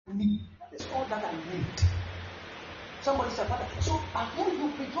me. That is all that I need. Somebody said, Father, so when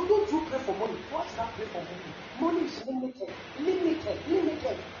you pray, don't you pray for money? What's that pray for money? Money is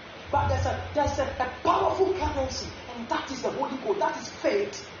limited. But there's a powerful currency, and that is the Holy Ghost. That is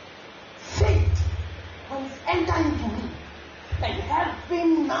faith. Faith, when it enters into me, and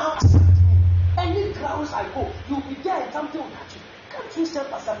heaven now accepts me. Any grounds I go, you'll be there and something will catch you. Can't you say,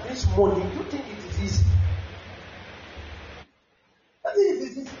 Pastor, this morning, you think it is easy? I think it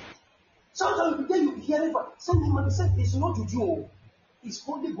is easy. Sometimes you be there, you'll be hearing, but somebody said, it's not you. It's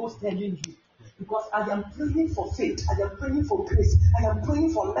Holy Ghost telling you. Because I am praying for faith, I am praying for grace, I am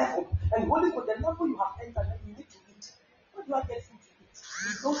praying for level. And Holy Ghost, the level you have entered, you need to eat. What do I get food to eat?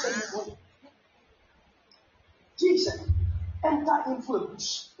 You don't send me money. Jesus entered into a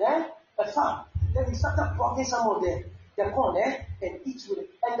bush, a farm. Then he started plucking some of the corn and eat with it.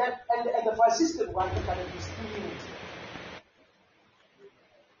 And the Franciscan one looked at it, he's stealing it.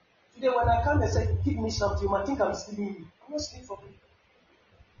 Today when I come and say, give me something, you might think I'm stealing you. I'm not stealing from you.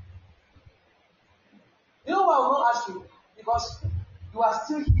 You know why I will not ask you? Because you are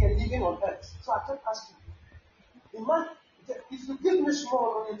still here living on earth. So I can't ask you. Imagine, if you give me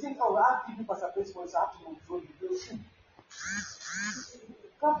small, you think, oh, I have to give you Pastor Praise for this, I have to control you. You'll see.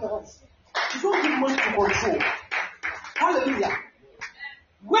 Grandparents, you don't give money to control. Hallelujah.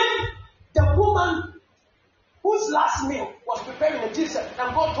 When the woman whose last meal was preparing the Jesus,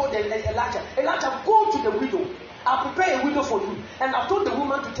 and God told Elijah, go to the widow. I'll prepare a widow for you. And I told the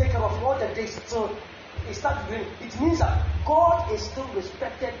woman to take care of all the days. So it started doing. It means that God is still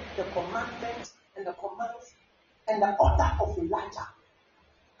respected the commandments and the commands and the order of Elijah.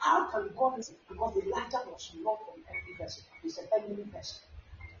 How can God listen? Because Elijah was not an enemy person. He's an enemy person.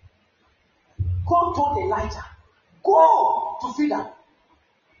 God told Elijah, go to feed her.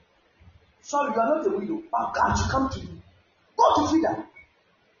 Sorry, you are not a widow. But God should come to you. Go to feed her.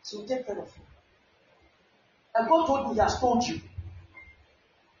 She will take care of you. And God told me he has told you.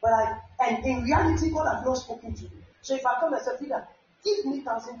 And in reality, God has not spoken to you. So if I come and say, Peter, give me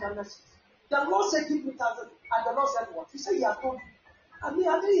 1,000 candles. The Lord said, give me 1,000. And the Lord said, what? He said, he has told you. I mean,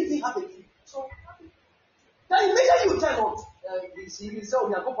 I didn't even have a key. So, then immediately you tell what?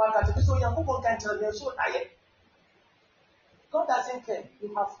 God doesn't care.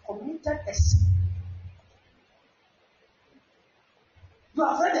 You have committed a sin. You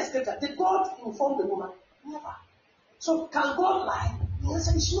have read the scripture. Did God inform the woman? Never. So, can God lie? The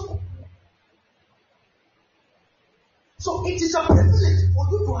answer is no. So, it is a privilege for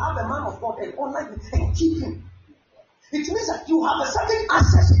you to have a man of God and honor him and keep him. It means that you have a certain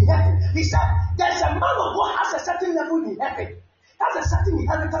access in heaven. He said, there's a man of God has a certain level in heaven. Has a certain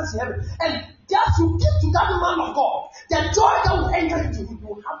inheritance in heaven. And just you give to that man of God, the joy that will enter into him, you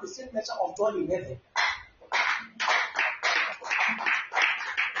will have the same measure of joy in heaven.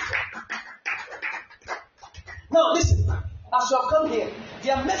 Now listen, as you have come here,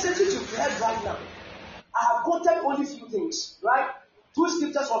 there are messages you've heard right now. I have quoted only few things, right? 2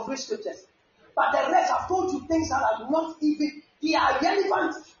 scriptures or 3 scriptures. But the rest, I've told you things that are not even, they are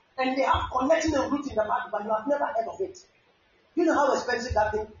relevant and they have connection and root in the Bible, but you have never heard of it. You know how expensive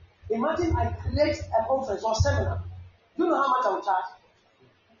that thing? Imagine I create a conference or seminar. Do you know how much I will charge?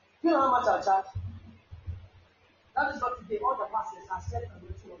 Do you know how much I will charge? That is what today all the pastors are said and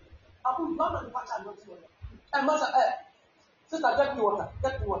not to I put one on the patch and not to and master, sister, get me water.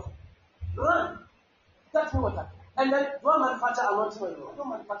 Run, get me water. And then one manufacturer anointing oil. One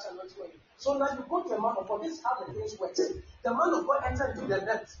manufacturer anointing oil. So now you go to a man of God. This is how the things work. The man of God enters into the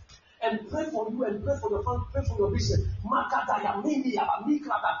net and pray for you and pray for your family, pray for your vision.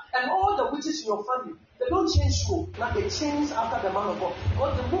 And all the witches in your family, they don't change you. Now they change after the man of God.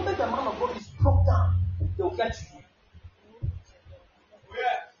 Because the moment the man of God is broke down, they'll get to you.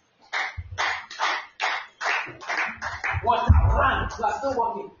 What run? You are still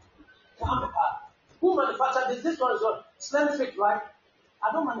working. Come apart. Who manufactured this? This one is what? Slim fit, right?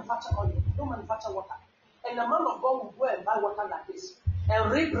 I don't manufacture oil. I don't manufacture water. And the man of God will go and buy water like this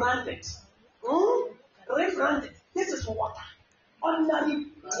and rebrand it. Rebrand it. This is water. Ordinary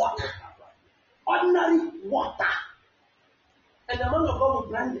water. Ordinary water. And the man of God will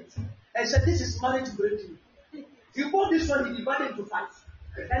brand it and say, this is marriage breakthrough. You bought this one, you divide it into 5.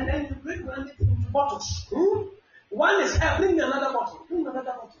 And then you rebrand it into bottles. One is, bring me another bottle. Bring me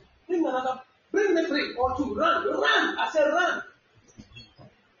another bottle. Bring me another. Bring me 3 or 2. Run. I said run.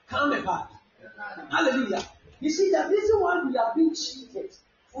 Come apart. Hallelujah. You see, the reason why we are being cheated,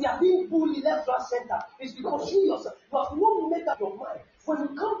 we are being bullied left, right, center, is because you yourself, but you won't make up your mind. When you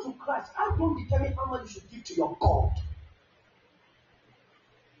come to Christ, I don't determine how much you should give to your God.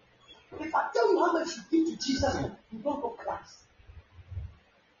 If I tell you how much you give to Jesus, you don't know Christ.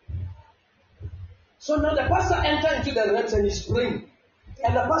 So now the pastor enters into the realms and he's praying.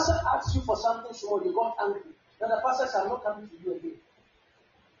 And the pastor asks you for something small, you got angry. Then the pastor says, I'm not coming to you again.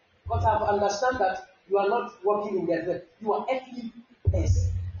 Because I understand that you are not working in the realm. You are earthly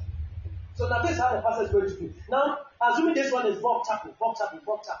person. So now this is how the pastor is going to do. Now, assuming this one is Bob Chapel.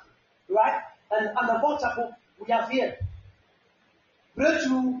 Right? And the Bob Chapel, we have here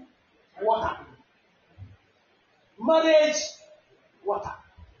breakthrough water. Marriage water.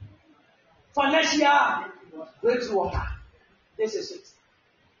 Financial breakthrough water. This is it.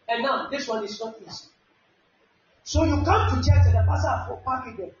 And now, this one is not easy. So you come to church and the pastor will pack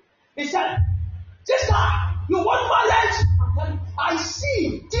it there. He said, sister, you want marriage? I'm telling you, I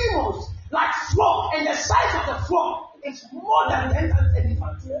see demons like frog, and the size of the frog is more than 10 times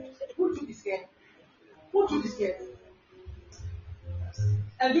elephant. Who to be scared?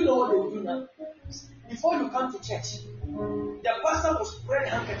 And you know what they will do now? Before you come to church, the pastor will spread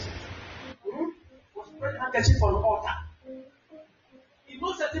handkerchief. Will spread handkerchief on the altar. He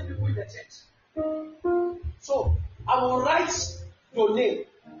knows certain people in the church. So I will write your name.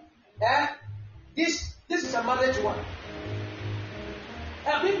 This is a marriage one.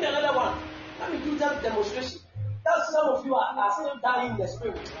 I'll bring another one. Let me do that demonstration. That some of you are still dying in the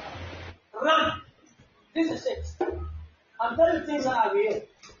spirit. Run. This is it. I'm telling you things that are real.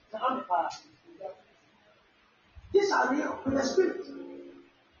 I'm the power. These are real in the spirit.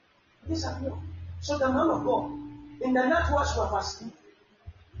 These are real. So the man of God, in the night watch you are asleep,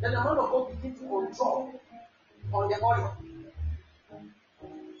 then the man of God begin to control on the oil.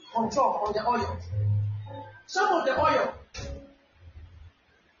 Control on the oil. Some of the oil.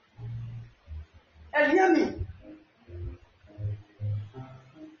 And hear me.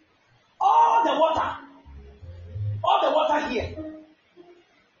 All the water here.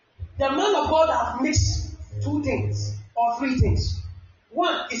 The man of God have mixed 2 things or 3 things.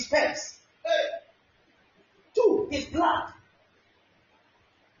 1 is sperms. 2 is blood.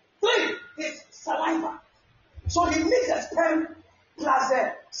 3 is saliva. So he mixed the sperm plus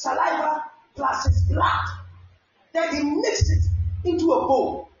the saliva plus his blood. Then he mixed it into a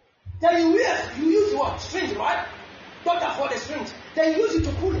bowl. Then you use what? String, right? Doctor for the strings. Then you use it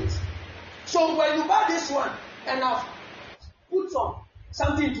to cool it. So when you buy this one and I've put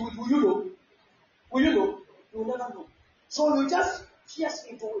something into it, will you know? Will you know? You will never know. So you just pierce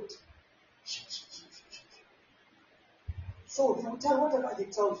into it. So he will tell whatever he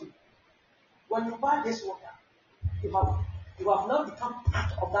tells you. When you buy this water, you have now become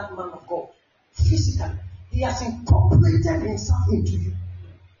part of that man of God. Physically, he has incorporated himself into you.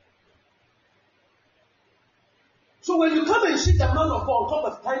 So when you come and see the man of God on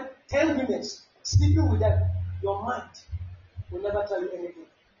top of 10 women sleeping with them, your mind will never tell you anything.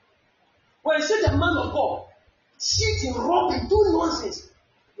 When you see the man of God cheating, robbing, doing nonsense,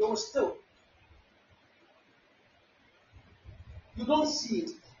 you will still. You don't see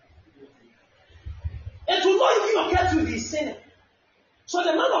it. It will not even occur to be sinning. So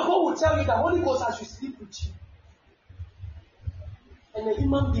the man of God will tell you that Holy Ghost has to sleep with you. And a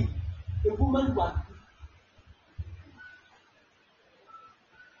human being, a woman will agree.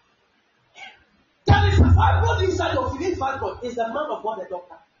 There is a fibroid inside of you. This fibroid is the man of God, the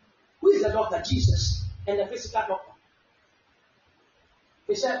doctor. Who is the doctor? Jesus. And the physical doctor.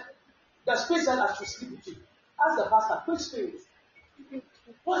 He said, the spirit said I should sleep with you. Ask the pastor, which spirit?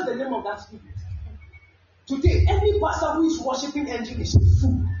 What's the name of that spirit? Today, every pastor who is worshiping angel is a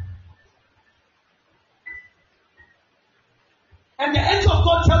fool. And the angel of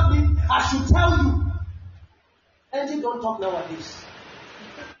God told me, I should tell you. Angels don't talk nowadays.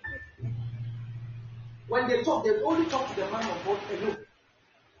 When they talk, they only talk to the man of God alone.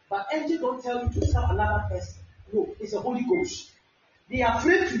 But angels don't tell you to tell another person. No, it's the Holy Ghost. They are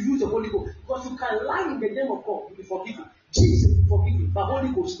afraid to use the Holy Ghost because you can lie in the name of God, you will be forgiven. Jesus will forgive you, but Holy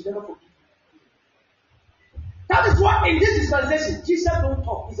Ghost will never forgive you. That is why in this dispensation, Jesus don't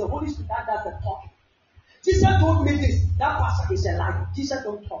talk. It's the Holy Spirit that does the talking. Jesus told me this. That pastor is a liar. Jesus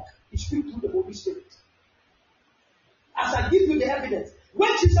don't talk. He speaks through the Holy Spirit. As I give you the evidence, when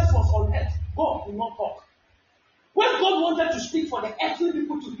Jesus was on earth, God did not talk. When God wanted to speak for the earthly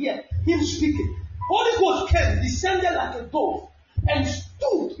people to hear him speaking, Holy Ghost came, descended like a dove, and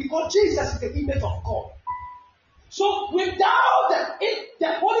stood because Jesus is the image of God. So without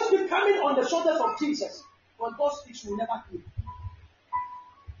the Holy Spirit coming on the shoulders of Jesus, when God speaks, will never hear.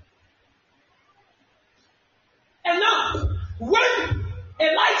 And now, when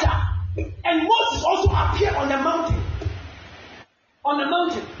Elijah and Moses also appeared on the mountain,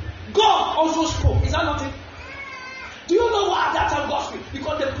 God also spoke. Is that not it? Do you know why at that time God spoke?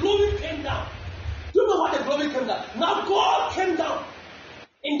 Because the glory came down. Do you know why the glory came down? Now God came down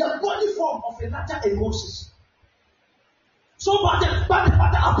in the body form of Elijah and Moses. So, but the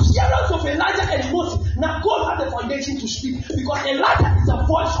appearance of Elijah and Moses, now God had the foundation to speak because Elijah is the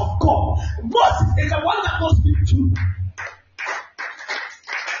voice of God. Moses is the one that God speaks to.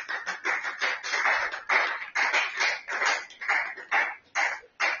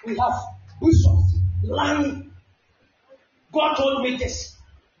 We have bishops lying. God told me this.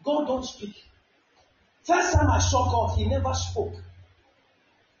 God don't speak. First time I saw God, He never spoke.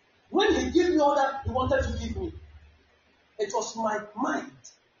 When He gave me all that He wanted to give me, it was my mind.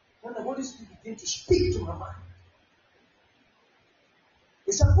 When the Holy Spirit began to speak to my mind.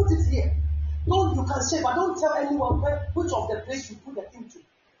 He said, put it here. Don't, you can say, but don't tell anyone which of the place you put the thing to.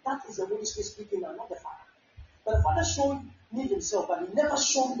 That is the Holy Spirit speaking and not the Father. But the Father showed me Himself, but He never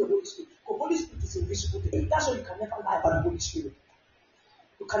showed me the Holy Spirit. The Holy Spirit is invisible to you. That's why you can never lie about the Holy Spirit.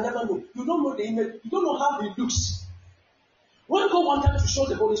 You can never know. You don't know the image. You don't know how He looks. When God wanted to show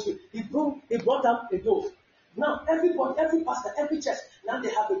the Holy Spirit, He brought up a dove. Now, everybody, every pastor, every church, now they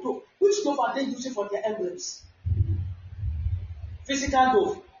have a dove. Which dove are they using for their emblems? Physical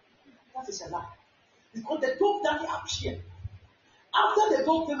dove. That is a lie. Because the dove that appeared, after the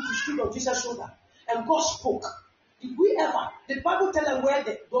dove came to speak on Jesus' shoulder, and God spoke, did we ever, the Bible tells us where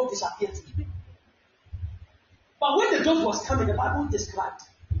the dove disappeared to? But when the dove was coming, the Bible described.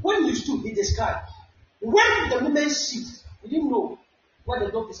 When He stood, He described. When the women sit, we didn't know where the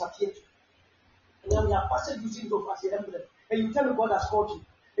dove disappeared to. And then we are pastors using dove as your emblem. And you tell me God has called you.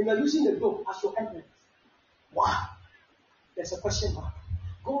 And you are using the dove as your emblem. Wow. There's a question mark.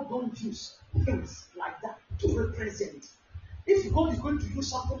 God don't use things like that to represent. If God is going to use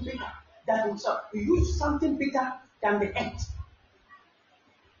something bigger than Himself, He use something bigger than the earth.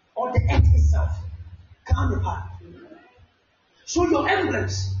 Or the earth itself. Counterpart. So your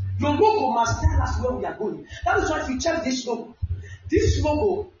emblems, your logo must tell us where we are going. That is why if you check this logo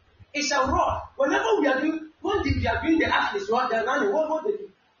is a rod. Whenever we are doing the athletes, what they're running, what they do?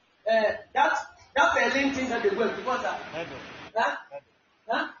 That Berlin thing that they work, because that.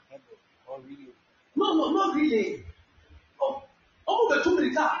 Huh? Or relay. No, not relay. The 2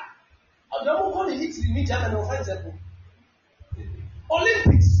 minute car. The one in Italy, for example.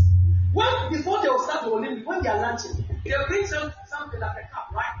 Olympics. Before they will start the Olympics, when they are launching, they bring something like a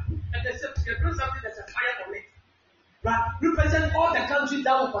cup, right? And they bring something that's a fire on it. Right? Represent all the countries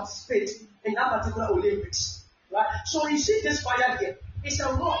that will participate in that particular Olympics. Right? So you see this fire here. It's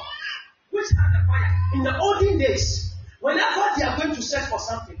a rock which has a fire. In the olden days, whenever they are going to search for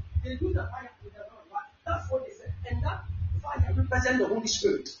something, they do the fire with the rock. Right? That's what they say. And that fire represents the Holy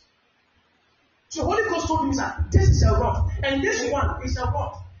Spirit. So Holy Ghost told me that this is a rock, and this one is a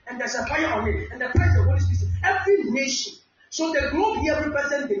rock, and there's a fire on it, and the fire is the Holy Spirit. Every nation. So the globe here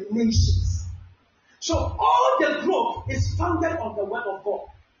represents the nations. So all the globe is founded on the word of God.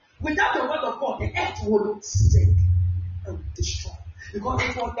 Without the word of God, the earth will sink and destroy. Because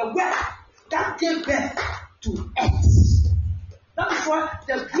it was the word that gave birth to earth. That is why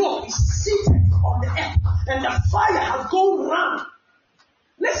the globe is seated on the earth, and the fire has gone round.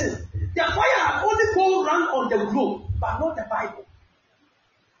 Listen, the fire has only gone round on the globe, but not the Bible.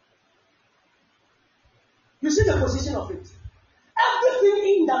 You see the position of it.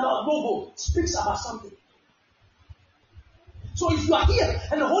 Everything in the logo speaks about something. So if you are here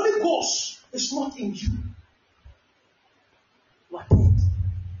and the Holy Ghost is not in you, you are dead.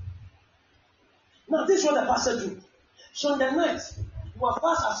 Now this is what the pastor do. So in the night, you are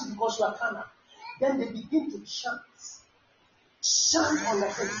fast asleep because you are carnal. Then they begin to chant. Chant on the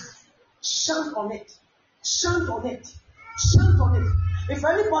thing. Chant on it. Chant on it. Chant on it. If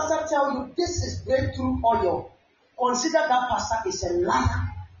any pastor tell you this is breakthrough oil, consider that pastor is a liar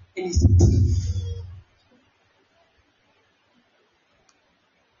and is a thief.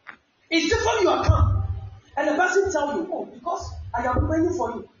 It's different you are come and the person tell you, oh, because I am praying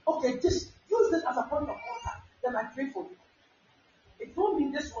for you. Okay, just use this as a point of contact. Then I pray for you. It don't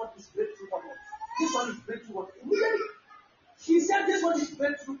mean this one is breakthrough oil. This one is breakthrough water. Immediately, she said this one is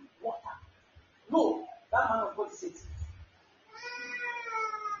breakthrough water. No, that man of God is a thief.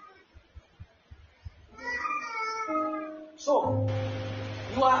 So,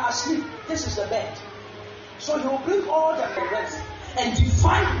 you are asleep. This is the bed. So you will bring all the rest and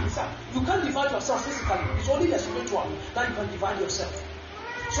divide himself. You can't divide yourself physically. It's only the spiritual that you can divide yourself.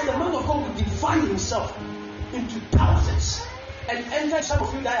 So the man of God will divide himself into thousands and enter. Some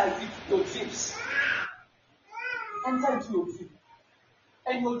of you that are your dreams. Enter into your dream.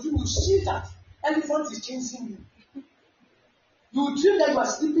 And your dream, you see that elephant is chasing you. You dream that you are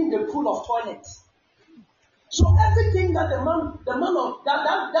sleeping in the pool of toilet. So everything that the man of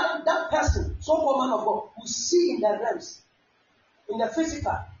that person, so-called man of God, will see in the realms In the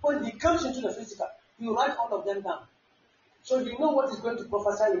physical, when he comes into the physical, you write all of them down. So you know what is going to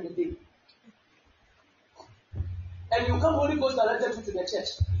prophesy in the day. And you come Holy Ghost directed you to the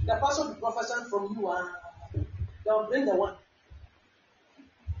church. The pastor will prophesy from you. They will bring the one.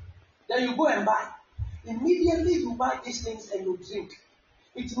 Then you go and buy. Immediately you buy these things and you drink.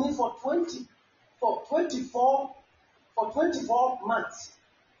 It means for 24 months,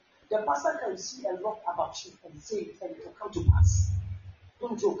 the pastor can see a lot about you and say it and it will come to pass.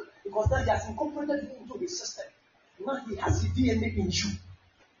 Don't joke. Because then he has incorporated it into the system. Now he has the DNA in you.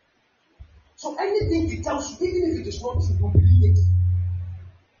 So anything he tells you, even if it is not true, you believe it.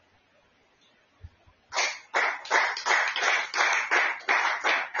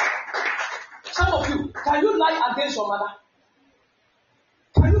 Some of you, can you lie against your mother?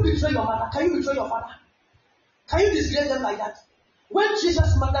 Can you betray your mother? Can you betray your father? Can you disgrace them like that? When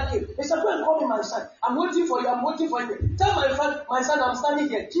Jesus' mother came, he said, go and call me my son. I'm waiting for you. I'm waiting for you. Tell my son, I'm standing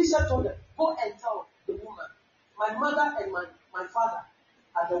here. Jesus told them, go and tell the woman, my mother and my father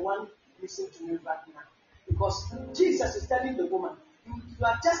are the one listening to me right now. Because Jesus is telling the woman, you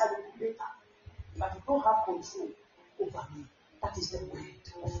are just an incubator, but you don't have control over me. That is the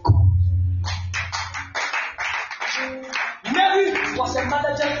word of God. Mary was a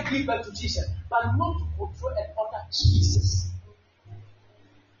mother just to give birth to Jesus, but not to control and order Jesus.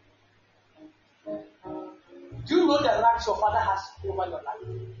 Do you know the rights your father has over your life?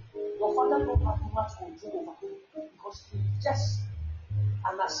 Your father don't have much control over you because he's just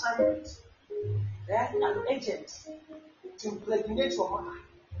an assignment, an agent to impregnate your mother.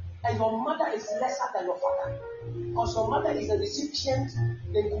 And your mother is lesser than your father because your mother is a recipient,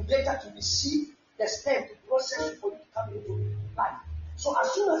 the incubator to receive the stem to process for you to come into life. So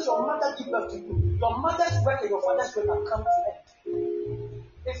as soon as your mother gives birth to you, your mother's work and your father's work have come to end.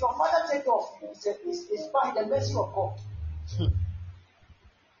 If your father takes off, it's by the mercy of God.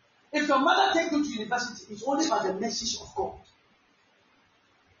 If your mother takes you to university, it's only by the mercy of God.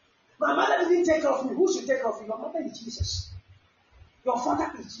 My mother didn't take care of me. Who should take care of you? Your mother is Jesus. Your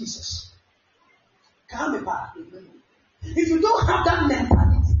father is Jesus. Come back. If you don't have that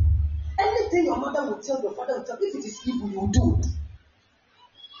mentality, anything your mother will tell, your father will tell, if it is evil, you will do it.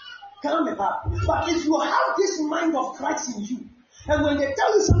 Come back. But if you have this mind of Christ in you, and when they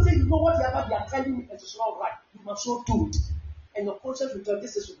tell you something, you know whatever they are telling you is not right, you must not do it. And your conscience will tell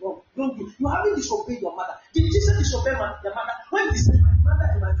this is wrong. Don't do it. You haven't disobeyed your mother. Did Jesus disobey the mother? When he said, my mother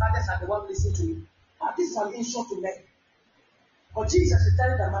and my fathers are the one listening to me. This is an insult to Mary. But Jesus is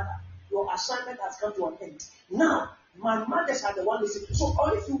telling the mother, your assignment has come to an end. Now, my mothers are the one listening. So,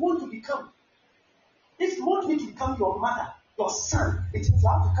 or if you want to become, if you want me to become your mother, your son, it means you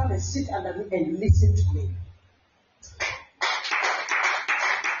have to come and sit under me and listen to me.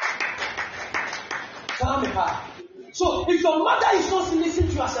 So if your mother is not listening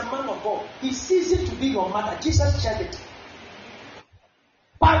to you as a man of God, he sees it to be your mother. Jesus said it.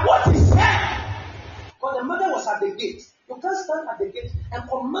 By what he said. Because the mother was at the gate. You can't stand at the gate and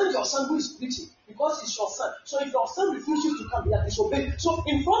command your son who is preaching because he's your son. So if your son refuses to come, he has disobeyed. So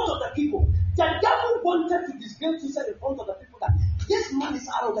in front of the people, the devil wanted to disgrace Jesus in front of the people that this man is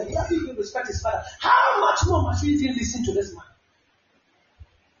arrogant. He doesn't even respect his father. How much more must we even listen to this man?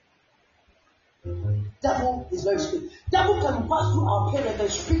 Devil is very stupid. Devil can pass through our parents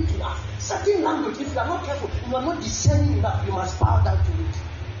and speak to us. Certain language, if you are not careful, you are not discerning enough, you must bow down to it.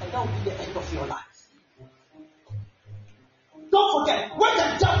 And that will be the end of your life. Don't forget, when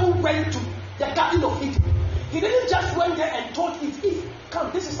the devil went to the Garden of Eden, he didn't just went there and told Eve,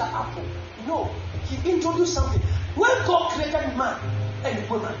 come, this is an apple. No, he introduced something. When God created man and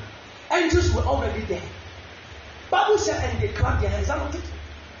woman, angels were already there. Bible said, and they clapped their hands.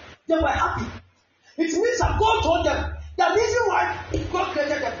 They were happy. It means that God told them the reason why God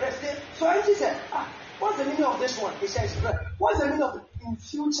created the breast. So angels said, what's the meaning of this one? He says, bread. What's the meaning of it? In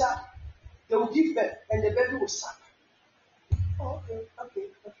future, they will give birth and the baby will suck. Okay.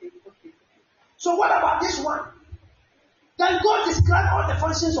 So what about this one? Then God described all the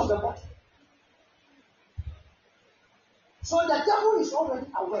functions of the body. So the devil is already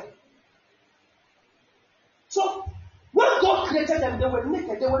aware. So when God created them, they were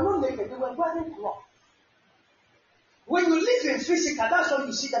naked. They were not naked. They were wearing clothes. When you live in physical, that's why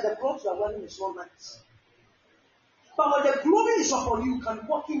you see that the clothes you are wearing is not nice. But when the glory is upon you, you can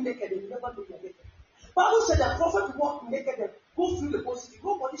walk in naked and you never know you're naked. Bible said the prophet walked naked and go through the whole city.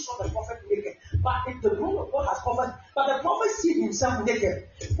 Nobody saw the prophet naked. But if the glory of God has covered, but the prophet sees himself naked.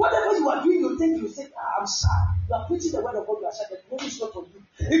 Whatever you are doing, you think you say, I'm sad. You are preaching the word of God, you are sad. The glory is not on you.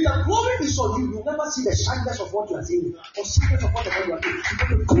 If the glory is on you, you never see the shyness of what you are saying or secret of what the God you are doing. Because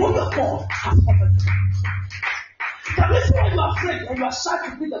the glory of God has covered you. The reason why you are afraid and you are shy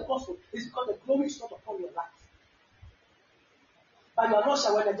to preach the gospel is because the glory is not upon your life. But you are not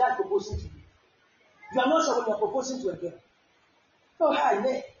sure when the judge proposing to you. You are not sure when you are proposing to a girl. Oh, hi,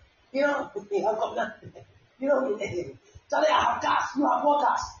 Nick. You know, Charlie, I have cars. You have more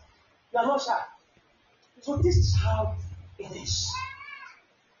cars. You are not shy. So this is how it is.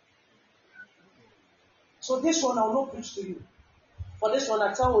 So this one I will not preach to you. For this one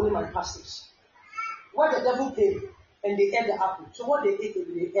I tell only my pastors. Where the devil came and they ate the apple. So what they ate,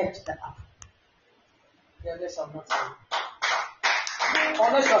 they ate the apple. Yeah, this I'm not saying.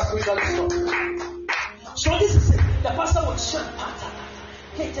 Unless you are spiritually strong. So this is it. The pastor will shout.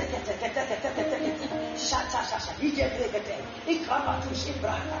 They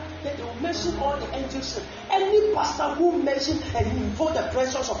will mention all the angels. Any pastor who mentions and invoke the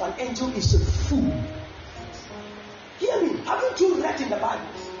presence of an angel is a fool. Hear me. Haven't you read in the Bible?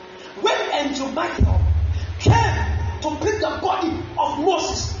 When angel Michael came to pick the body of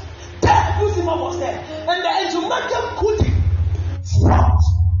Moses, there Lucifer was there, and the angel Michael couldn't fight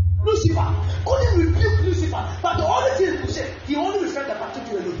Lucifer, couldn't rebuke Lucifer. But the only thing he said, he only referred the battle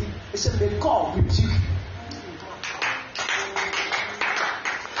to Elohim. He said, "May God rebuke."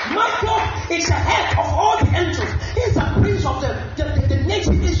 Michael is the head of all the angels. He is the prince of the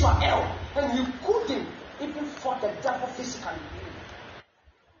nation Israel, and you couldn't even fought the devil physically.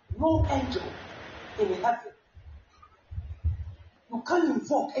 No angel in heaven. You can't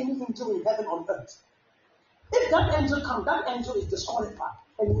invoke any angel in heaven on earth. If that angel comes, that angel is disqualified,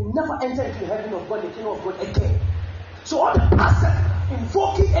 and you will never enter into the heaven of God, the kingdom of God again. So all the pastors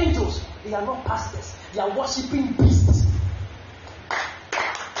invoking angels, they are not pastors. They are worshiping beasts.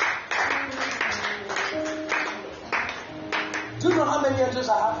 Do you know how many angels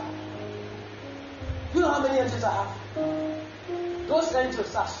I have? Do you know how many angels I have? Those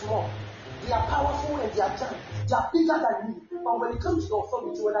angels are small. They are powerful and they are giant. They are bigger than me. But when it comes to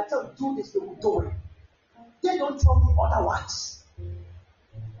authority, when I tell you do this, they will do it. They don't tell me otherwise.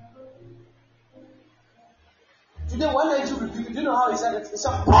 Today, one angel rebuked. Do you know how he said it? He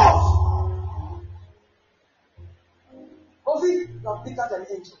said, "Pause." Ovi, you are bigger than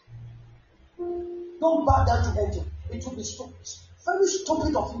angel. Don't bow down to angel. It will be stupid. Very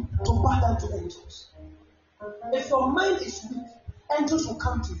stupid of you to bow down to angels. If your mind is weak, angels will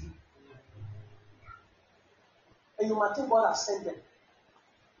come to you. And you might think God has sent them.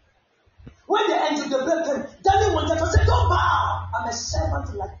 When the angel Gabriel came, Daniel wanted to say, "Don't bow. I'm a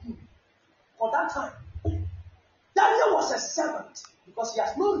servant like you." For that time, Daniel was a servant because he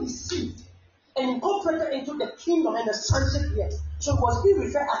has not received and incorporated into the kingdom and the sonship yet. So he was being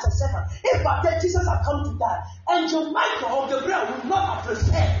referred as a servant. If by then Jesus had come to die, angel Michael or Gabriel would not have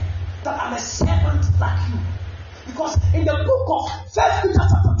referred that I'm a servant like you. Because in the book of 1 Peter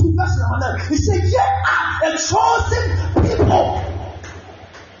chapter 2 verse number 9, he said, "Ye are a chosen people."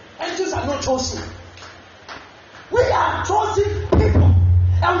 Angels are not chosen. We are chosen people.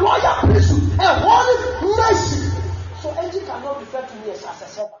 A royal priesthood, a holy nation. So angel cannot refer to me as a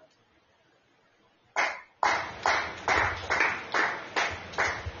servant.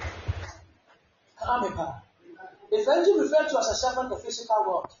 If angel referred to as a servant, the physical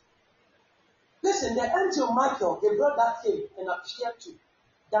world. Listen, the angel Michael, they brought that thing and appeared to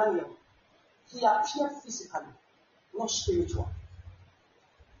Daniel. He appeared physically, not spiritual.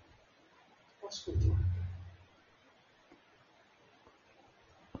 Not spiritual.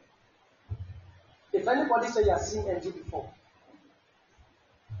 If anybody says you have seen angel before,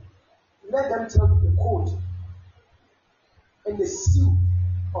 let them tell you the code and the seal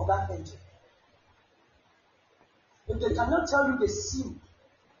of that angel. If they cannot tell you the seal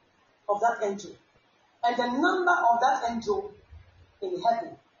of that angel and the number of that angel in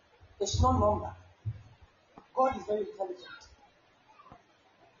heaven, it's no number. God is very intelligent.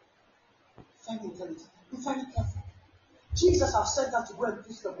 Very intelligent. Be very careful. Jesus has said that to go and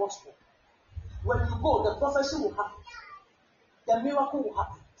preach the gospel. When you go, the prophecy will happen. The miracle will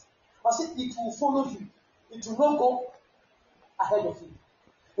happen. But see, it will follow you. It will not go ahead of you.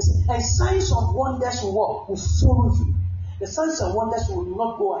 And signs of wonders will follow you. The signs and wonders will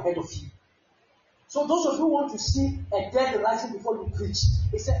not go ahead of you. So those of you who want to see a dead rising before you preach,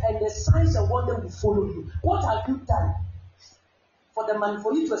 he said, and the signs and wonders will follow you. What have you done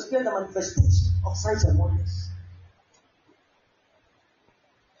for you to experience the manifestation of signs and wonders?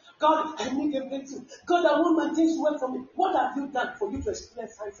 God, I need a breakthrough. God, I want my things to work for me. What have you done for you to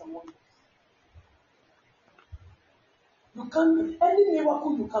experience signs and wonders? You can't, any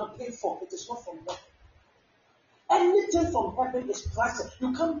miracle you can pay for, it is not from God. Anything from heaven is priceless.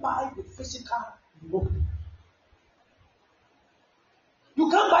 You can't buy with physical money. You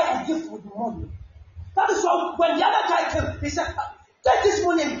can't buy a gift with money. That is why when the other guy came, he said, take this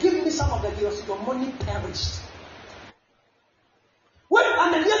money and give me some of the girls. Your money perished. When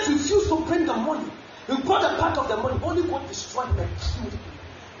Ananias refused to bring the money, he brought a part of the money, only God destroyed him and killed him.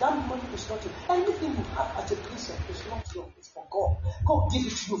 That money is not yours. Anything you have as a Christian is not yours. It's for God. God gives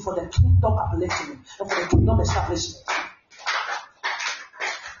it to you for the kingdom upliftment and for the kingdom establishment.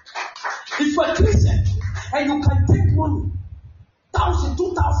 If you're a Christian and you can take money, 1,000,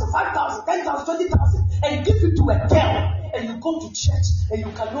 2,000, 5,000, 10,000, 20,000, and give it to a girl, and you go to church and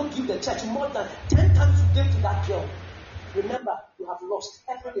you cannot give the church more than 10 times you gave to that girl, remember, you have lost.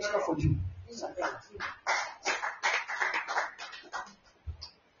 Everything is not for you. It's an end.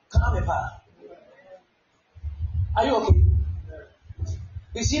 Are you okay?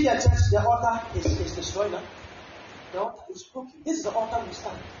 You see the church, the altar is destroyed now. The altar is broken. This is the altar we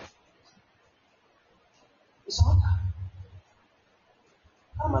stand. It's an altar.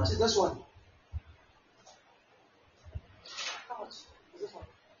 How much is this one? How much is this one?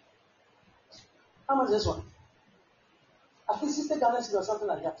 How much is this one? I think 60 Ghana or something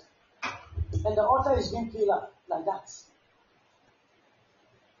like that. And the altar is being paid like that.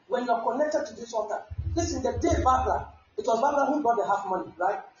 When you're connected to this altar, listen, the day Barbara, it was Barbara who brought the half money,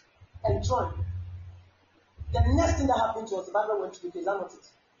 right? And joined. The next thing that happened was Barbara went to the not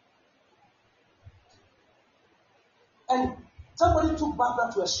it. And somebody took Barbara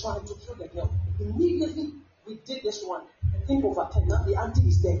to a shrine to kill the girl. Immediately, we did this one. I think over 10. Now the auntie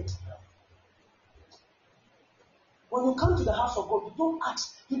is dead. When you come to the house of God, you don't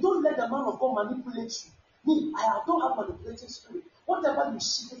ask. You don't let the man of God manipulate you. Me, I don't have manipulating spirit. Whatever you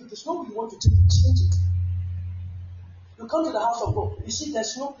see, if it is not what you want to change it. You come to the house of God. You see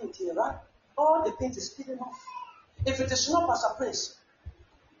there's no paint here, right? All the paint is peeling off. If it is not Pastor Prince,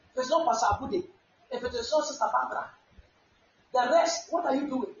 if it's not Pastor Abude, if it is not Sister Barbara, the rest, what are you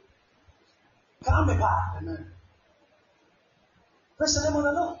doing? Come back. Amen. Praise the name of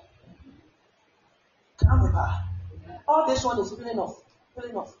the Lord. Come back. All this one is peeling off.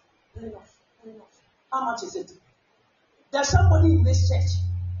 Peeling off. Peeling off. Peeling off. How much is it? There's somebody in this church.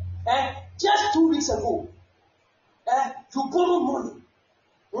 Just 2 weeks ago, you borrow money.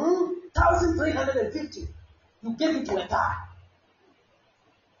 1,350. You gave it to a guy.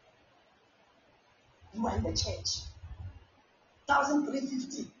 You are in the church.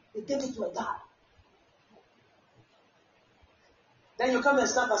 1,350. You gave it to a guy. Then you come and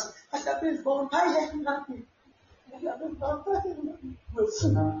stand and say, Pastor, please go and buy it. Do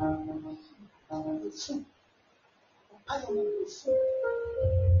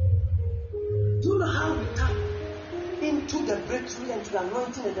you know how we tap into the breakthrough and to the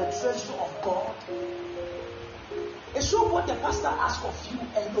anointing and the treasure of God? It's not what the pastor asks of you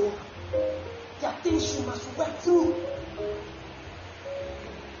alone. There are things you must work through.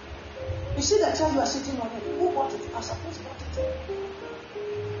 You see that chair you are sitting on it. Who bought it? Pastor Prince bought it.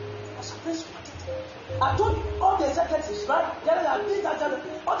 Pastor Prince bought it. I told all the executives, right?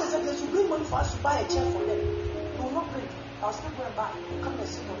 All the executives, you bring money for us to buy a chair for them. You will not bring. I'll still go and buy. You come and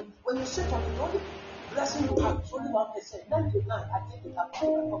sit on it. When you sit on it, the only blessing you have is only 1%. Then you know, I take it up.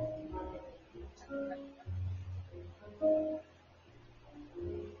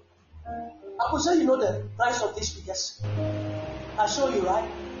 I will say you know the price of these speakers. I'll show you, right?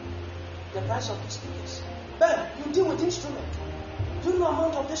 The price of these speakers. Ben, you deal with instrument. Do you know the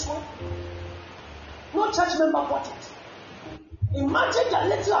amount of this one? No church member bought it. Imagine the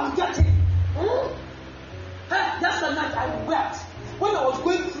little I'm getting. That's the night I wept when I was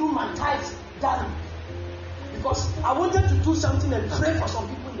going through my tithes down. Because I wanted to do something and pray for some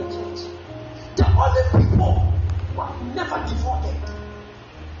people in the church. The only people who have never devoted.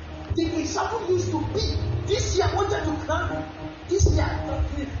 The example used to be this year I wanted to come. This year, the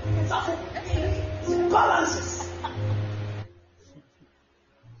example it balances.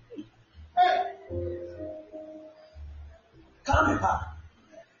 Come back.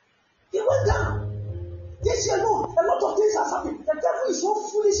 He went down. This year, no, a lot of things are happening. The devil is so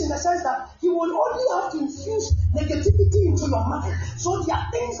foolish in the sense that he will only have to infuse negativity into your mind. So there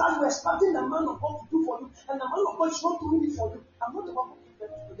are things that you're expecting the man of God to do for you, and the man of God is not doing it for you. I'm not the one who gives them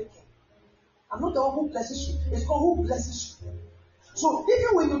to the king. I'm not the one who blesses you. It's God who blesses you. So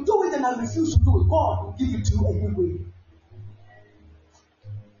even when you do it and I refuse to do it, God will give it to you anyway.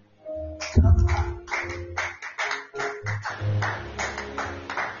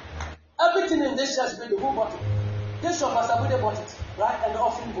 Everything in this church building, who bought it? This one, Pastor Bude bought it, right? And the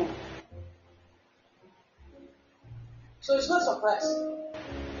offering book. So it's not a surprise.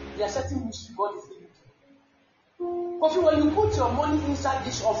 There are certain mystery God is giving to you. But when you put your money inside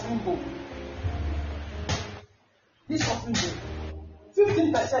this offering book,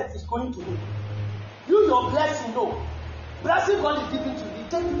 15% is going to me. You, your blessing, no. Blessing God is giving to you.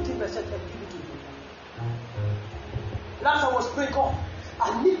 Take 15% and give it to you. Last I was praying, God, I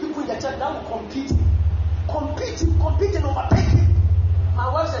need people in the church that will compete. Competing, overtaking. My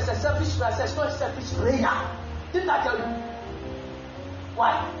wife says a selfish prayer. It's not a selfish prayer. Didn't I tell you?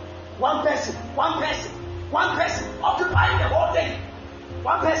 Why? One person occupying the whole day.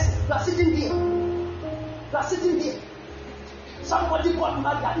 One person. You are sitting there. Somebody got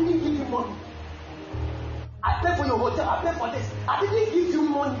married. I didn't give you money. I pay for your hotel. I pay for this. I didn't give you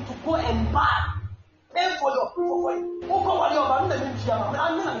money to go and buy. Pay for your.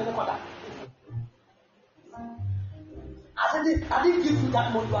 I didn't give you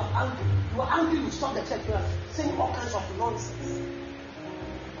that money. You are angry. You are angry. You stop the church. You are saying all kinds of nonsense.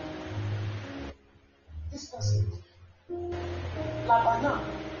 This person, Labana,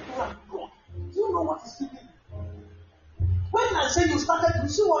 you are God. Do you know what is giving you? When I say you started, you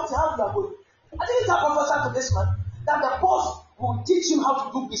see what how you are going. I didn't have prophesy to this man that the boss will teach him how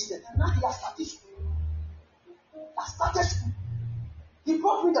to do business. And now he has started school. He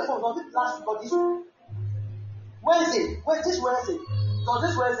brought me the phone. Was it last week or this week? Wednesday. This Wednesday. So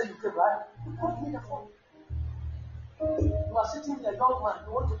this Wednesday you came, right? He brought me the phone. You are sitting there, young man.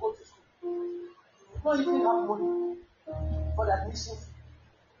 You want to go to school. No, you didn't have money for the admission.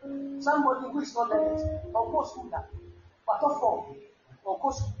 Somebody who is not learned, or go school that, but not for, or go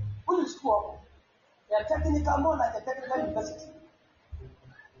school. Who is school? They are technical, more like a technical university.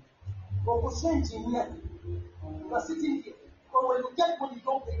 Or go engineer. You are sitting here. But when you get money, you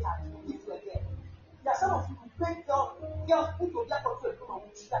don't pay tax. You give to a girl. There are some of you who pay girls put your girl for free, come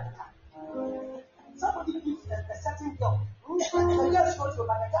and you that tax. Somebody gives a certain girl. The girl is going to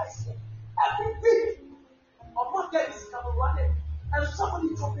buy the guy is here. Every week, or more girl is coming running, and somebody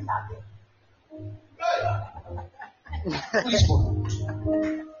dropping that there. Foolish one.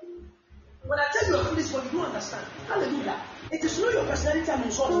 When I tell you a foolish one, you don't understand. Hallelujah. It is not your personality I'm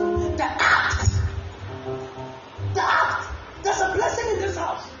insulting. The act. There's a blessing in this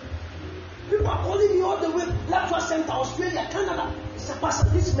house. People are calling me all the way left, right, center, Australia, Canada. It's a pastor.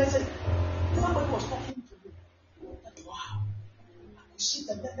 This message. Somebody was talking to me. Wow. I could see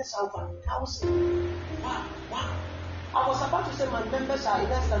the members are over 1,000. Wow. I was about to say my members are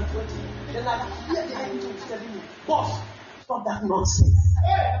less than 20. Then I hear the angel telling me, boss, stop that nonsense.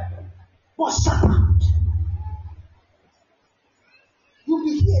 Boss, shut up. You'll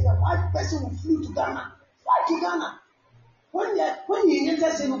be here, the white person will flew to Ghana. Why to Ghana? When you enter,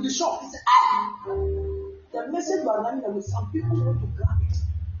 say you'll be shocked. He said, the message you are running with some people want to grab it.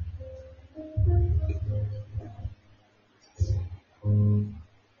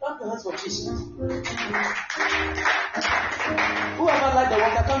 Clap your hands for Jesus. Whoever like the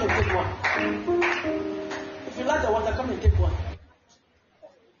water, come and take one. If you like the water, come and take one.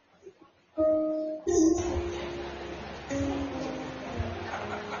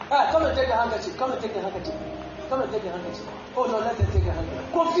 Come and take the handkerchief. Oh no, let them take the handkerchief.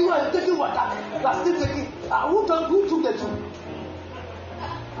 Because you are taking water. You are still taking. Who took the two?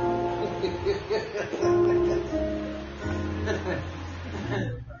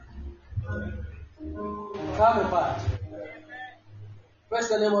 Come apart. Praise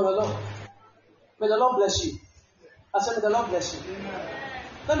the name of the Lord. May the Lord bless you. I said, may the Lord bless you.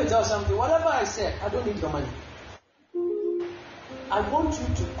 Let me tell you something. Whatever I said, I don't need your money. I want you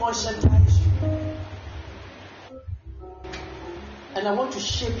to conscientize you. And I want to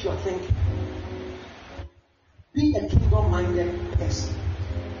shape your thinking. Be a kingdom-minded person.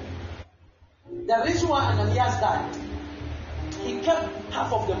 The reason why Ananias died, he kept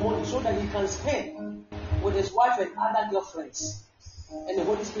half of the money so that he can spend with his wife and other girlfriends. And the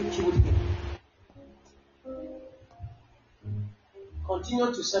Holy Spirit killed him. Continue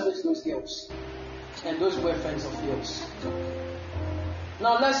to service those girls and those boyfriends of yours.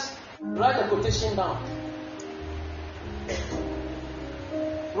 Now let's write the quotation down.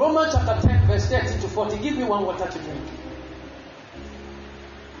 Romans chapter 10, verse 30 to 40. Give me one water to drink.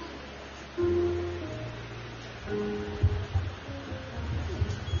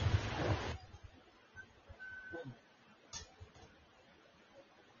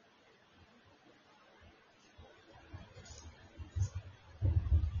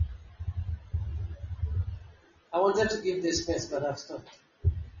 I wanted to give this first, but I've stopped.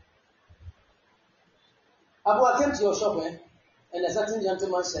 Abu, I came to your shop, and a certain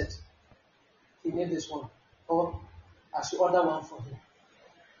gentleman said he made this one, or I should order one for him.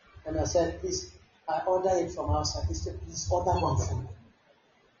 And I said, please, I order it from outside. He said, please order one for me.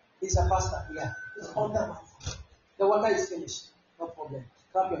 He's a pastor, yeah. Please order one for me. The water is finished. No problem.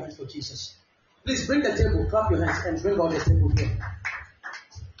 Clap your hands for Jesus. Please bring the table, clap your hands, and bring on the table here.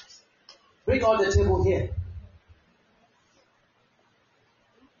 Bring all the table here.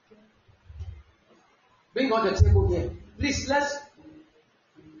 Bring all the table here. Please, let's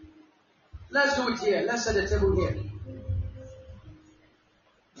do it here. Let's set the table here.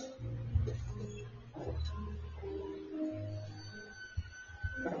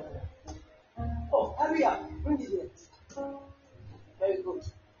 Oh, hurry up. Bring it here. Very good.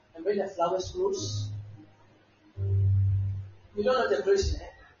 And bring the flowers close. You don't have decoration, eh?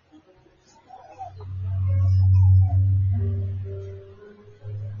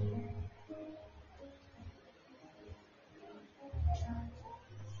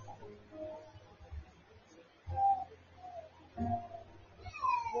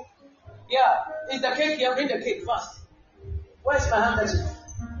 Yeah, is the cake here? Bring the cake first. Where's my handkerchief?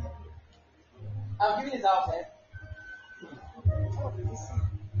 I'm giving it out there.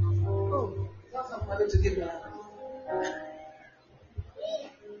 Oh, it's not some money to give me.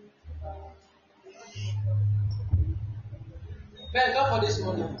 Ben, come for this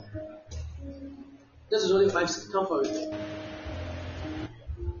money. This is only 5 cents. Come for it.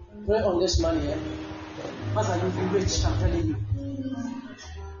 Pray on this money, eh? Pastor, you'll be rich, I'm telling you.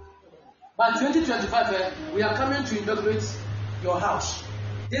 By 2025, we are coming to inaugurate your house.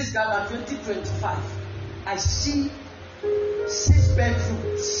 This guy by 2025, I see 6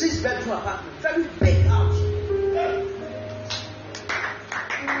 bedroom apartment, very big house.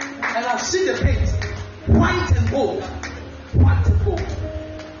 And I've seen the paint, white and gold. White and gold.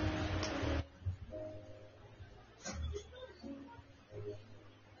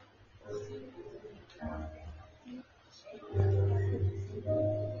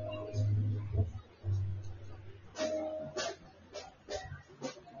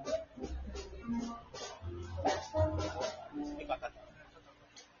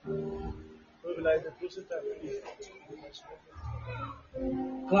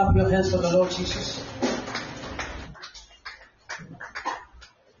 Clap your hands for the Lord Jesus.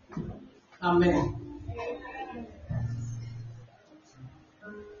 Amen.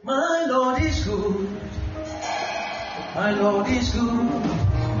 My Lord is good. My Lord is good.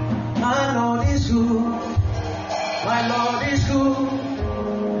 My Lord is good. My Lord is good.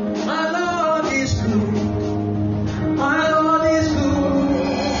 My Lord is good. My Lord is good.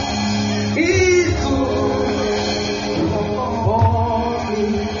 He's good for me.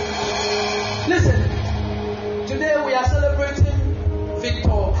 Listen, today we are celebrating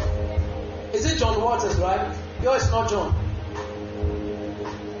Victor. Is it John Waters, right? Yours is not John.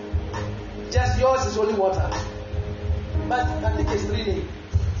 Just yours is only water. But I think it's 3 names.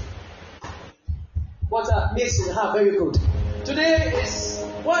 Water, Mason. Very good. Today is,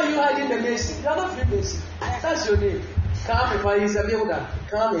 why are you hiding the Mason? You are not free Mason. That's your name. Come in, Paris,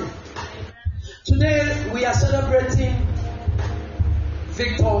 come in. Today we are celebrating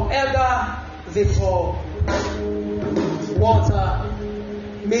Victor, Elder Victor Walter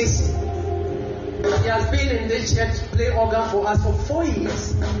Mason. He has been in this church play organ for us for 4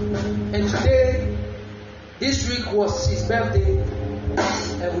 years. And today, this week was his birthday.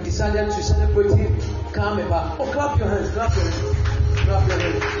 And we decided to celebrate him. Come back. Oh, clap your hands, clap your hands. Clap your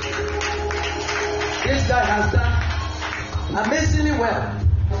hands. This guy has done amazingly well.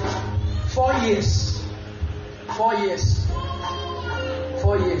 4 years. 4 years.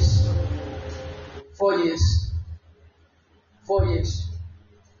 4 years. 4 years. 4 years.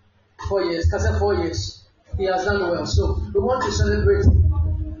 4 years. I said 4 years. He has done well. So we want to celebrate him.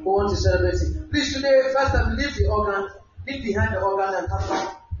 We want to celebrate him. Please today, first time, leave the organ. Leave behind the organ and come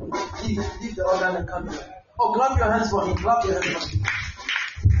back. Leave the organ and come back. Oh, clap your hands for him. Clap your hands for him.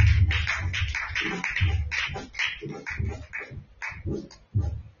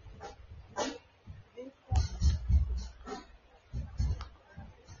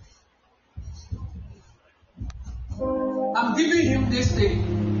 I'm giving him this thing.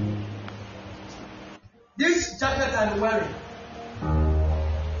 This jacket I'm wearing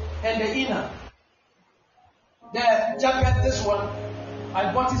and the inner. The jacket, this one,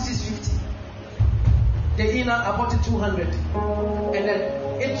 I bought it 650. The inner, I bought it 200. And then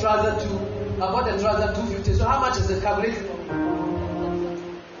it trouser too. I bought the trouser 250. So how much is it? Calculate it for me.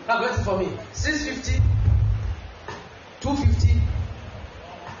 Calculate it for me. 650, 250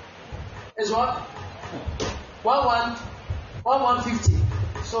 is what? 150.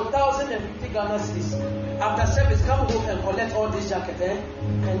 So 1,050 Ghana cedis. After service, come home and collect all this jacket,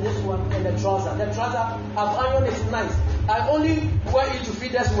 and this one, and the trouser. The trouser, I've ironed it nice. I only wear it to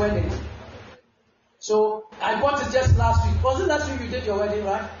Fide's wedding. So I bought it just last week. Was it last week you did your wedding,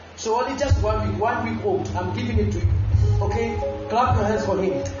 right? So only just 1 week old. I'm giving it to you. Okay? Clap your hands for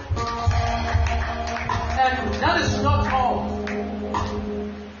him. And that is not all.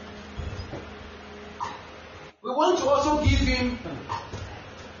 We want to also give him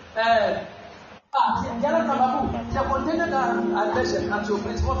the container that I mentioned at your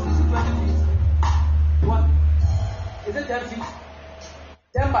place. What is it? 20 feet? What? Is it 10 feet?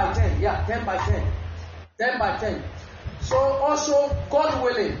 10 by 10. Yeah, 10 by 10. 10 by 10. So also, God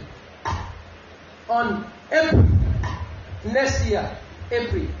willing, on April next year,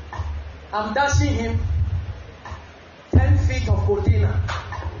 April, I'm dashing him 10 feet of container.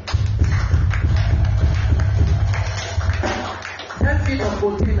 10 feet of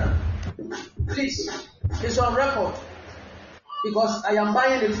container. Please, it's on record because I am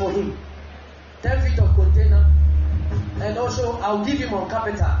buying it for him. 10 feet of container, and also I'll give him on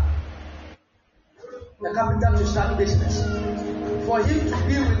capital. The capital to start business. For him to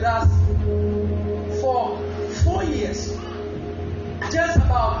be with us for 4 years. Just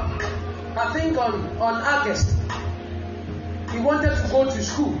about, I think on August, he wanted to go to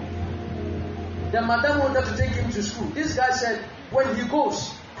school. The madam wanted to take him to school. This guy said, when he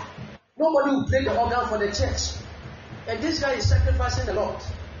goes, nobody will play the organ for the church. And this guy is sacrificing a lot.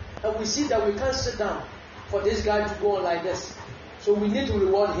 And we see that we can't sit down for this guy to go on like this. So we need to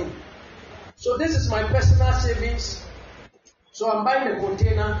reward him. So this is my personal savings. So I'm buying a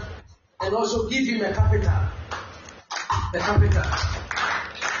container and also give him a capital. A capital.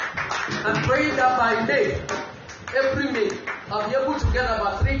 I'm praying that by May, April, May, I'll be able to get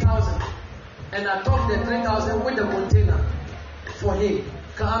about 3,000. And I topped the 3,000 with the container for him.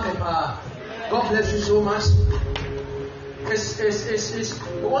 God bless you so much.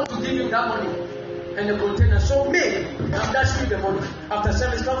 We want to give him that money and the container. So May, I'm dashing you the money. After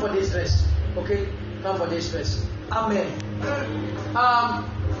service, come for this rest. Okay? Come for this rest. Amen.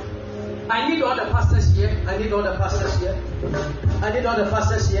 I need all the pastors here. I need all the pastors here. I need all the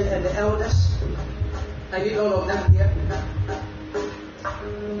pastors here and the elders. I need all of them here.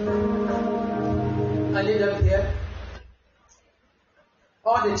 I need them here.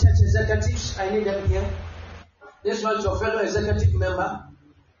 All the church executives, I need them here. This one's your fellow executive member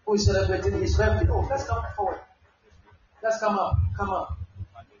who is celebrating his birthday. Oh, let's come forward. Let's come up. Come up.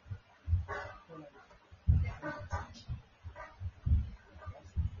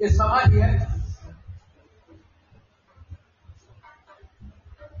 Is Mama here?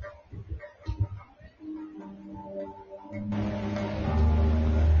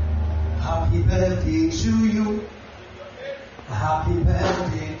 Happy birthday to you. Happy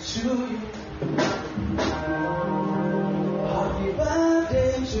birthday to you. Happy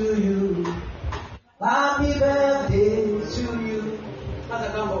birthday to you. Happy birthday to you.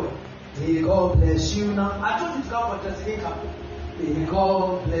 May God bless you now. I told you to come for Tanzania. May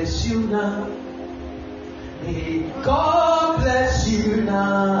God bless you now. May God bless you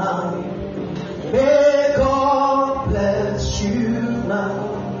now. May God bless you now.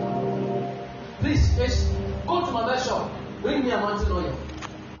 Please, go to my best shop. Bring me a mountain oil.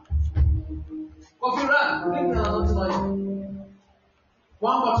 Coffee run. Bring me a mountain oil.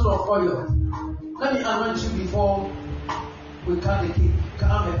 1 bottle of oil. Let me anoint you before we cut the cake.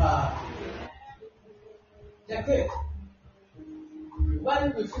 The cake.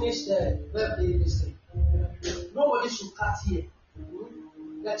 When we finish the birthday visit, nobody should cut here.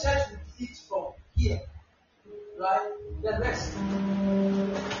 The church will eat from here. Right? The rest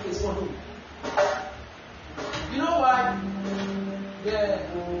is for him. You know why? We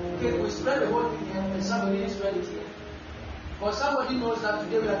spread the whole thing here and somebody didn't spread it here. But somebody knows that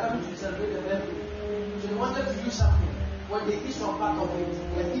today we are coming to celebrate the birthday. So he wanted to do something. When they eat some part of it,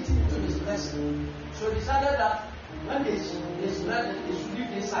 they are eating into his blessing. So he decided that when they spread it, they should leave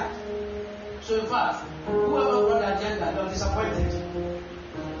this side. So in fact, whoever brought the agenda, they were disappointed.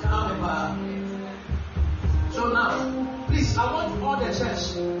 So now, please, I want all the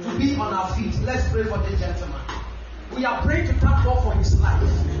church to be on our feet. Let's pray for this gentleman. We are praying to thank God for his life.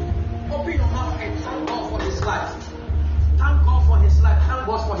 Open your mouth and thank God for his life. Thank God for his life. Thank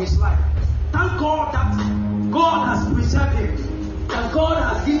God for his life. Thank God that God has preserved him. And God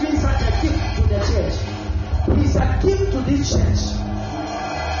has given such a gift to the church. He's a gift to this church.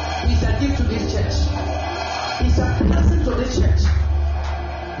 He's a gift to this church. He's a blessing to this church.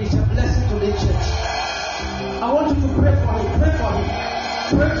 He's a blessing to this church. I want you to pray for him. Pray for him.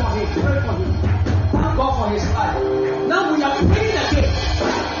 Pray for him. Pray for him. Thank God for his life. Now we are praying again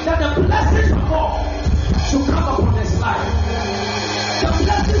that the blessings of God should come upon his life. The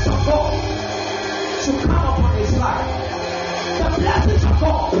blessings of God should come upon his life. The blessings of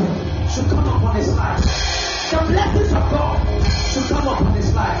God should come upon his life. The blessings of God should come upon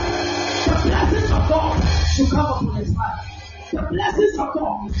his life. The blessings of God should come upon his life. The blessings of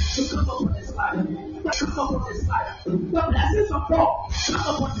God should come upon his life. Come upon his life. The blessings of God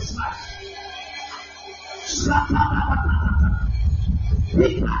come upon his life.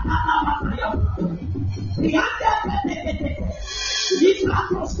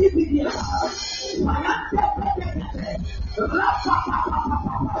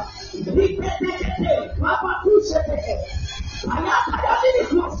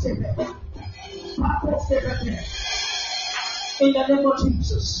 In the name of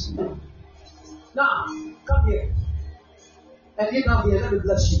Jesus. Now, come here. And get down here. Let me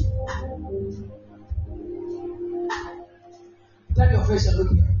bless you. Turn your face and look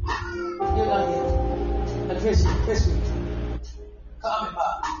here. Get down here. And face me. Face me. Come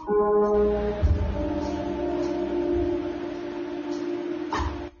back.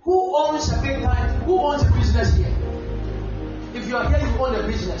 Who owns a big time? Who owns a business here? If you are here, you own a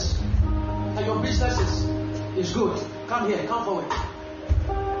business. And your business is good. Come here. Come forward.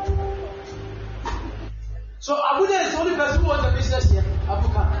 So Abuja is the only person who owns a business here. Abu,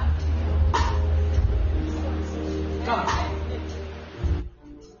 come. Come.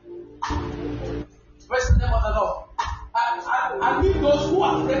 Where's the name of the Lord? I need those who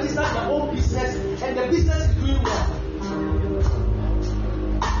have registered their own business and the business is doing well.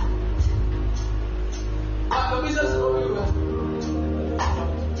 But the business is not doing well.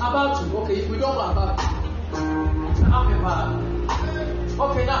 About to. Okay, if we don't know about it.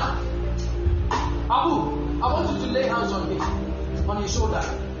 Okay, now. Abu, I want you to lay hands on him, on his shoulder.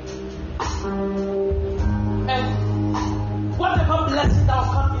 And whatever blessing that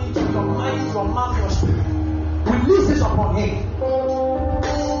will come into your mind, your mouth, your spirit, release it upon him.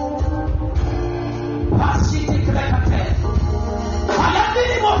 I am the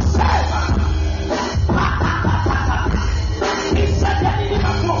name of Sarah. He said that in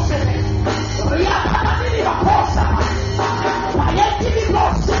the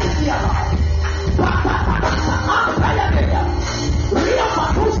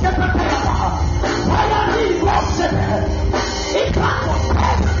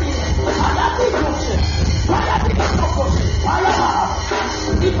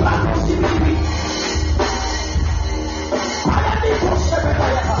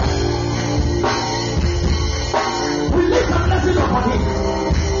release the blessing upon him.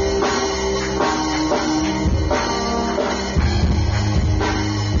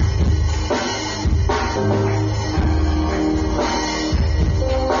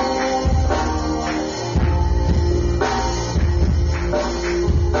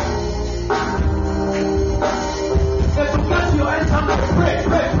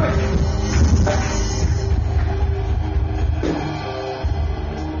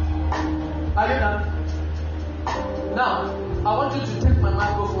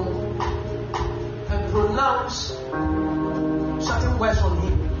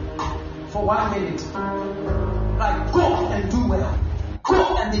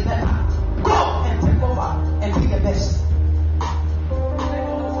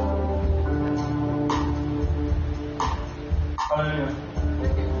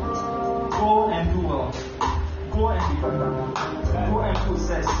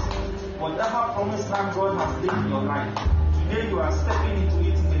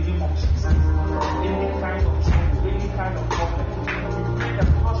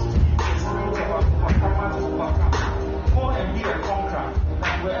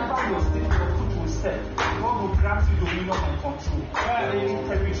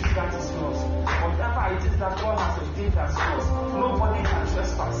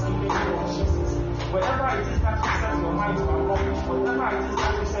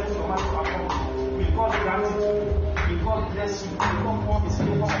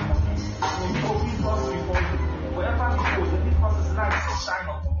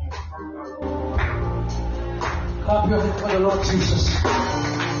 Clap your hands for the Lord Jesus.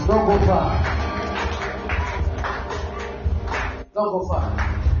 Don't go far. Don't go far.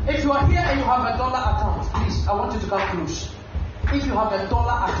 If you are here and you have a dollar account, please, I want you to come close. If you have a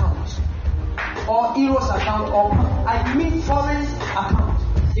dollar account or euros account or I mean foreign account.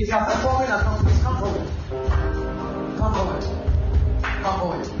 If you have a foreign account, please come forward. Come forward. Come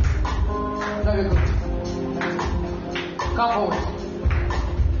forward. Very good. Come forward.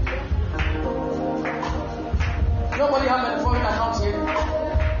 Nobody have a foreign account here?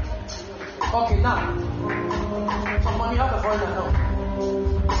 Okay, now. Someone you have a foreign account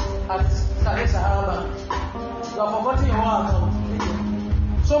at Sahara Bank. You are forgetting your own account.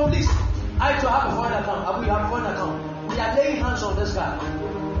 So please, I too have a foreign account. We have a foreign account. We are laying hands on this guy.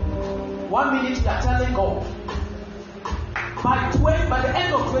 1 minute we are telling God. By the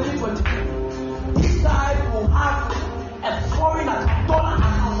end of 2022, this guy will have a foreign account, dollar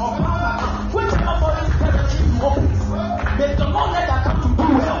account, or pound account, whichever foreign currency you open. May the Lord let that come to do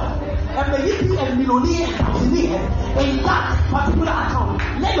well. And may he be a billionaire and millionaire in that particular account.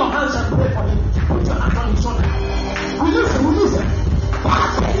 Lay your hands and pray for him. Put your hands on his shoulder. Release him.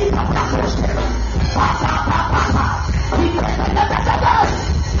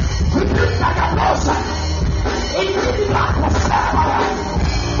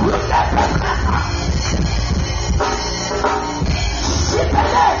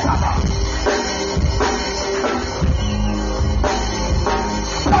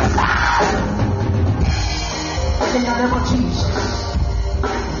 In the name of Jesus.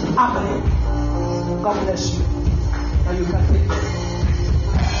 Amen. God bless you. And you can take it.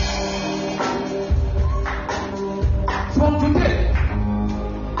 From today,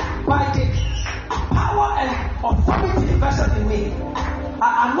 by the power and authority invested in me, I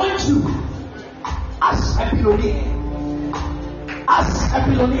anoint you as a billionaire. As a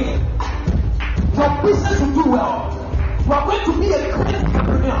billionaire. Your business will do well. You are going to be a great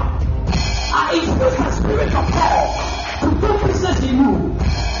entrepreneur. I infuse the spirit of God to do business in you.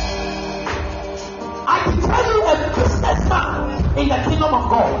 I declare you a businessman in the kingdom of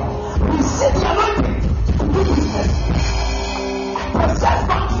God. Receive the anointing to do business. Possess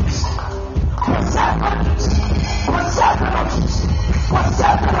countries. Possess countries. Possess countries.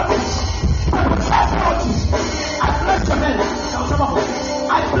 Possess countries. Possess countries. I bless your hand.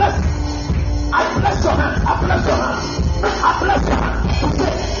 I bless your hand. I bless your hand. I bless your hand.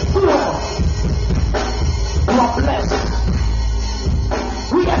 Do well. You are blessed.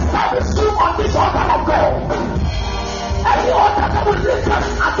 We establish you on this altar of God. Any altar that will lift us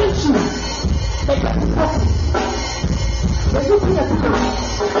against you, may get broken. May you be a billionaire.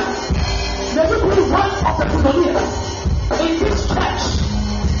 May you be one of the billionaires in this church,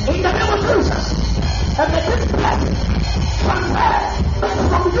 in the name of Jesus. And may this blessing transfer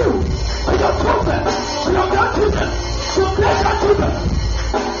from you to your children, to your grandchildren, to your great-grandchildren,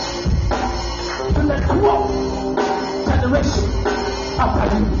 to the 12th generation after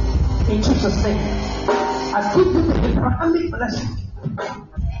you. In Jesus' name, I give you the Abrahamic blessing,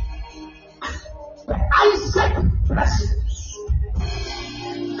 the Isaac blessing,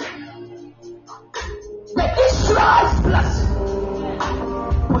 the Israel's blessing.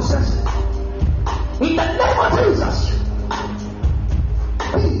 Possess it. In the name of Jesus,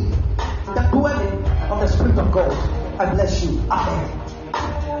 be the dwelling of the Spirit of God. I bless you. Amen.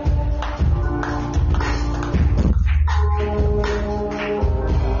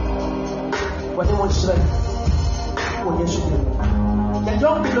 What do you want to say? What you should do? The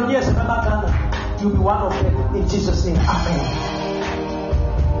young billionaires in Ghana, you'll be one of them in Jesus' name. Amen.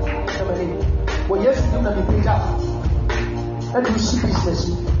 What you should do that you pick up and you see business.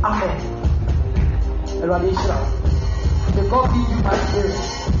 Amen. And may God give you my spirit.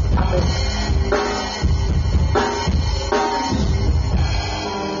 Amen.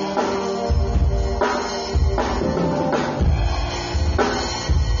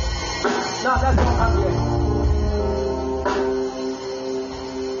 Now that's what I'm here.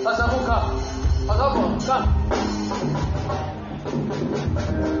 Asamu, come. Asamu, come.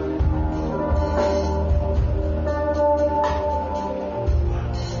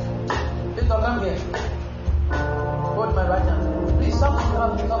 Victor, come here. Hold my right hand. Please, someone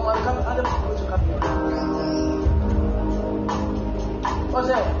come. Other people to come here. What's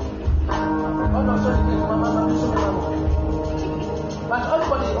that? Oh no, sorry, Mama. But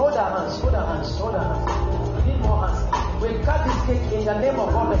everybody, hold our hands. We need more hands. We cut this cake in the name of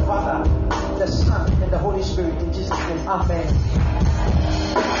God the Father, the Son, and the Holy Spirit. In Jesus' name, amen.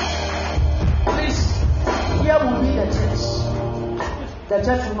 Please, here will be the church. The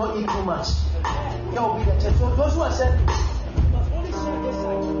church will not eat too much. Here will be the church. So those who are saying,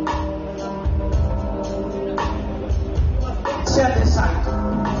 share this side.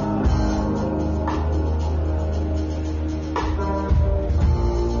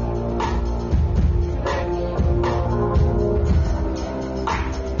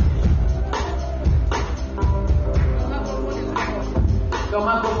 Your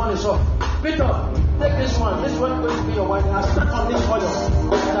microphone is off. Victor, take this one. This one is going to be your wife. I stand on this oil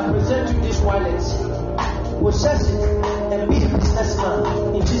and I present you this wallet. Possess it and be a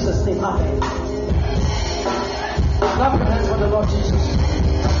businessman in Jesus' name. Amen. Clap your hands for the Lord Jesus.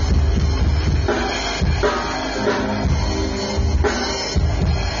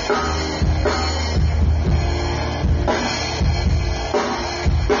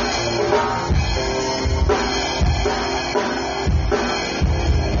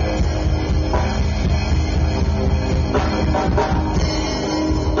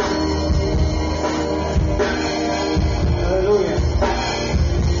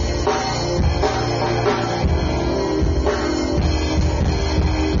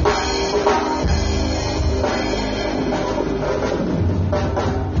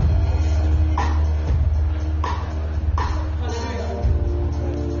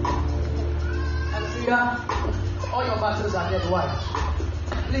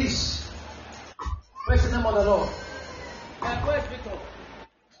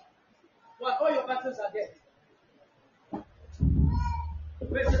 buttons are there.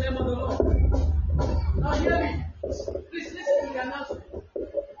 Praise the name of the Lord. Now hear me. Please listen to the announcement.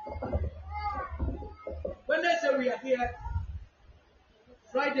 Wednesday we are here.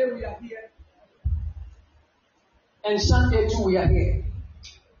 Friday we are here. And Sunday too we are here.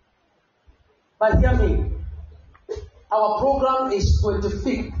 But hear me. Our program is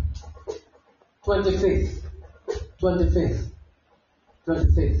 25th. 25th.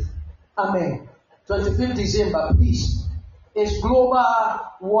 Amen. 25th December, please. It's global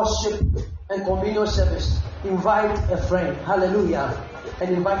worship and communion service. Invite a friend. Hallelujah.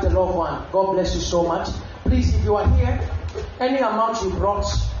 And invite a loved one. God bless you so much. Please, if you are here, any amount you brought,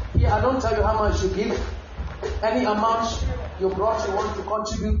 here I don't tell you how much you give. Any amount you brought, you want to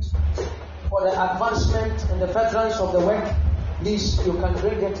contribute for the advancement and the furtherance of the work, please, you can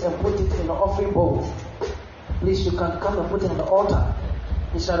bring it and put it in the offering bowl. Please, you can come and put it on the altar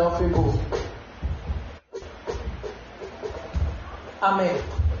inside the offering bowl. Amen.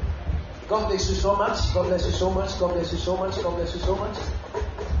 God bless you so much. God bless you so much. God bless you so much. God bless you so much.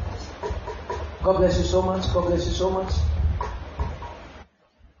 God bless you so much. God bless you so much.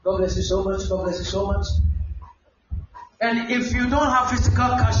 God bless you so much. God bless you so much. And if you don't have physical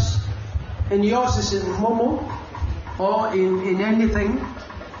cash, and yours is in Momo or in anything,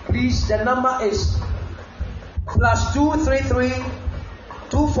 please, the number is +233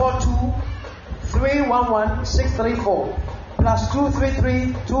 242 311 634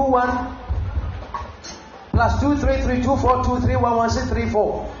 +233 242 311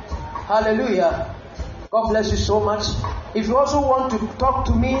 634. Hallelujah. God bless you so much. If you also want to talk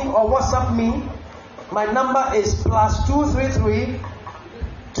to me or WhatsApp me, my number is +233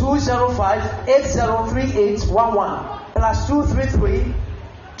 205 803811 +233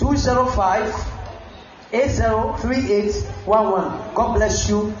 205 803811. God bless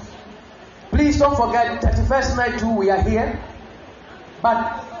you. Please don't forget 31st night too, we are here.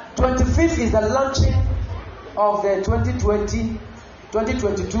 But 25th is the launching of the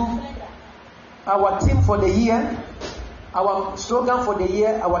 2022, our theme for the year, our slogan for the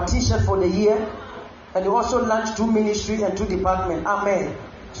year, our t-shirt for the year, and we also launch 2 ministry and 2 department. Amen.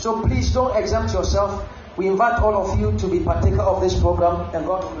 So please don't exempt yourself. We invite all of you to be partaker of this program, and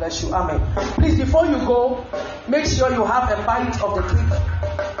God will bless you. Amen. Please, before you go, make sure you have a bite of the cake.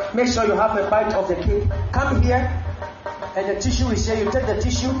 Make sure you have a bite of the cake. Come here, and the tissue is here. You take the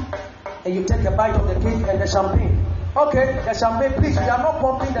tissue, and you take a bite of the cake and the champagne. Okay, the champagne, please. We are not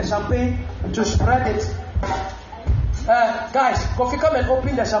pumping the champagne to spread it. Guys, Kofi, come and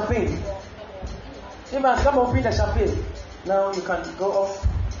open the champagne. Iman, come open the champagne. Now you can go off.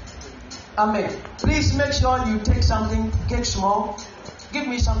 Amen. Please make sure you take something, cake small. Give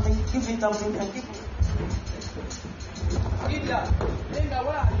me something, give me something, and give me. Linda,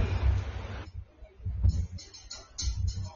 where are you?